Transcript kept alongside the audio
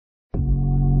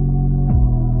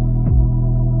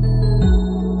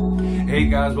Hey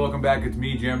guys, welcome back. It's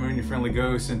me, Jammoon, your friendly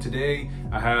ghost, and today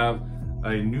I have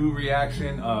a new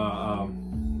reaction.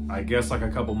 I guess like a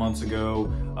couple months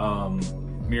ago,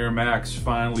 Miramax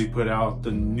finally put out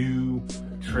the new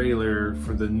trailer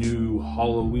for the new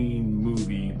Halloween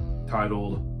movie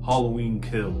titled Halloween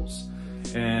Kills.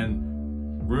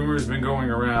 And rumors been going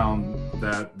around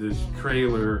that this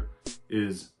trailer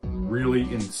is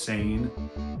really insane,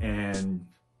 and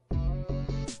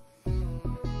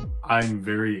I'm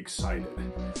very excited.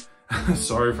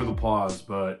 Sorry for the pause,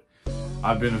 but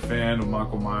I've been a fan of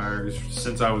Michael Myers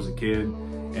since I was a kid,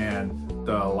 and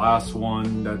the last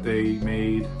one that they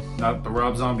made, not the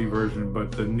Rob Zombie version,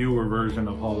 but the newer version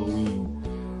of Halloween,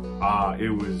 it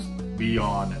was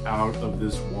beyond out of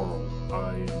this world.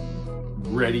 I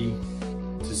am ready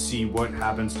to see what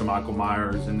happens to Michael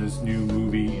Myers in this new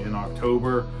movie in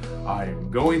October. I am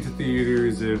going to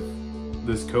theaters if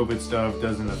this COVID stuff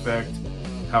doesn't affect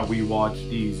how we watch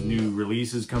these new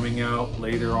releases coming out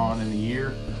later on in the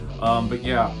year. But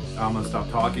yeah, I'm gonna stop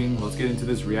talking. Let's get into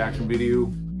this reaction video.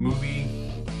 Movie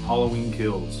Halloween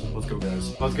Kills. Let's go,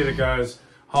 guys. Let's get it, guys.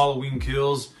 Halloween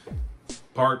Kills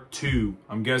Part 2.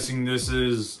 I'm guessing this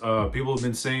is, people have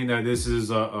been saying that this is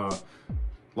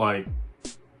like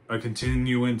a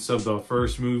continuance of the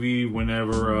first movie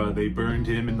whenever they burned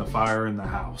him in the fire in the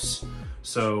house.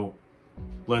 So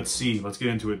let's see. Let's get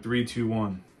into it. 3, 2,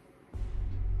 1.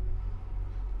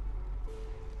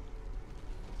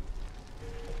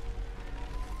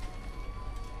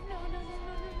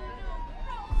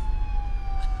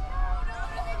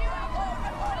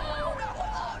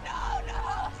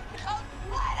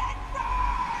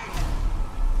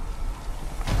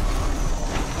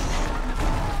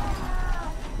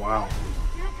 Wow.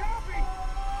 You copy?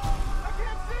 I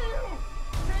can't see you!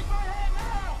 Take my hand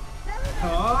now!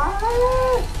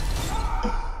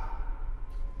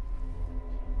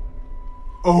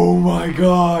 Oh my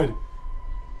god!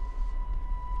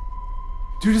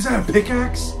 Dude, is that a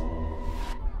pickaxe?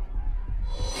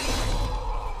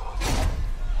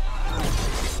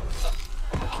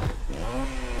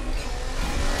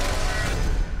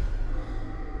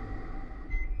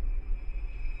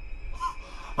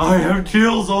 I have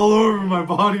chills all over my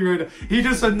body right now. He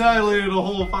just annihilated a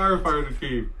whole firefighter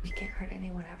team. We can't hurt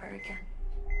anyone ever again.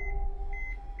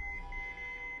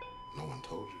 No one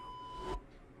told you.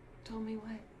 Told me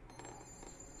what?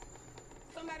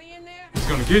 Somebody in there? He's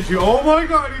gonna get you. Oh my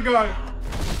god, he got it.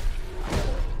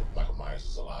 Michael Myers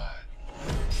is alive.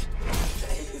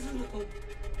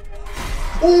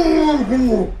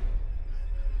 Oh!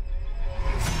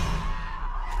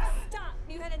 Stop!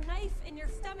 You had a knife in your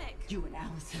stomach. You and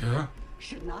Allison Yeah?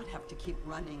 should not have to keep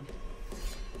running.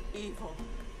 Evil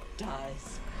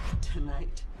dies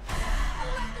tonight.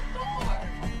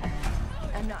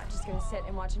 I'm not just gonna sit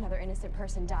and watch another innocent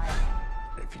person die.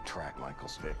 If you track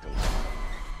Michael's victims,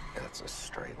 that's a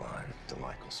straight line to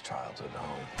Michael's childhood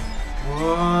home.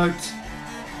 What?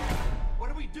 What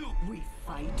do we do? We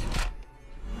fight.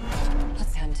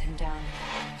 Let's hunt him down.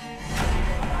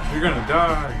 You're gonna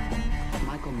die.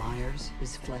 Michael Myers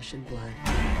is flesh and blood.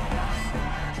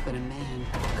 But a man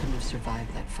couldn't have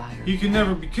survived that fire. He can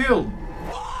never be killed.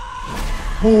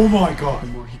 Oh my The god.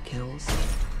 more he kills,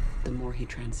 the more he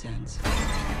transcends.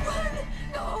 Run!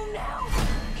 Go now!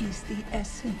 He's the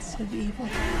essence of evil.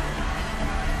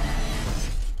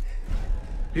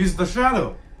 He's the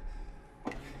shadow.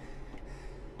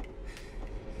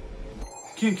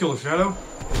 Can't kill a shadow.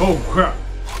 Oh crap.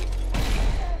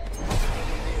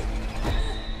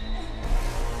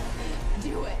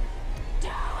 Do it! Do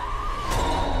it!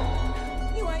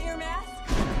 You want your mask?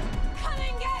 Come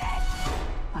and get it!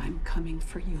 I'm coming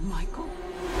for you, Michael.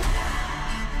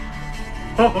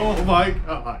 Oh my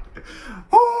god.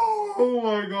 Oh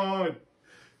my god.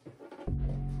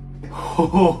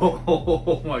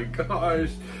 Oh my gosh.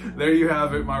 There you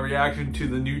have it, my reaction to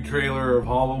the new trailer of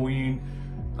Halloween.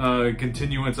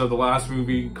 Continuance of the last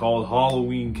movie called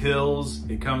Halloween Kills.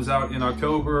 It comes out in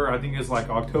October. I think it's like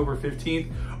October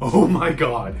 15th. Oh my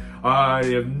god. I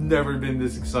have never been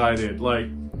this excited. Like,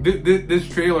 this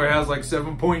trailer has like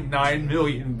 7.9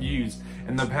 million views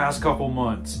in the past couple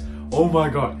months. Oh my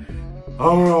god.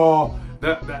 Oh,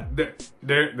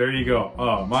 there you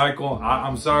go. Michael,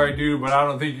 I'm sorry, dude, but I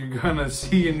don't think you're gonna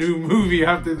see a new movie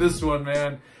after this one,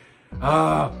 man.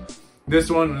 This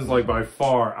one was like by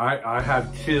far, I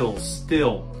have chills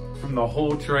still from the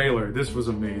whole trailer. This was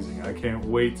amazing. I can't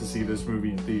wait to see this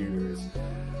movie in theaters.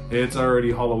 It's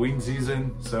already Halloween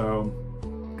season, so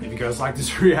if you guys like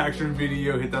this reaction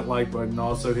video, hit that like button.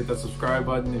 Also hit that subscribe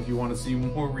button if you want to see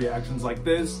more reactions like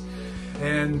this.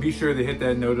 And be sure to hit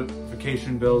that notification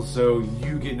notification bells so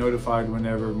you get notified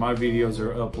whenever my videos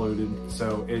are uploaded.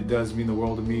 So it does mean the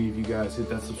world to me if you guys hit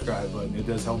that subscribe button. It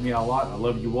does help me out a lot. I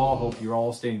love you all. Hope you're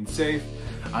all staying safe.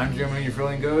 I'm Jeremy, your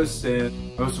Feeling Ghost,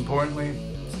 and most importantly,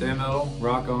 stay metal,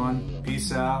 rock on,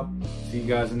 peace out. See you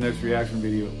guys in the next reaction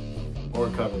video or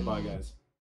cover. Bye guys.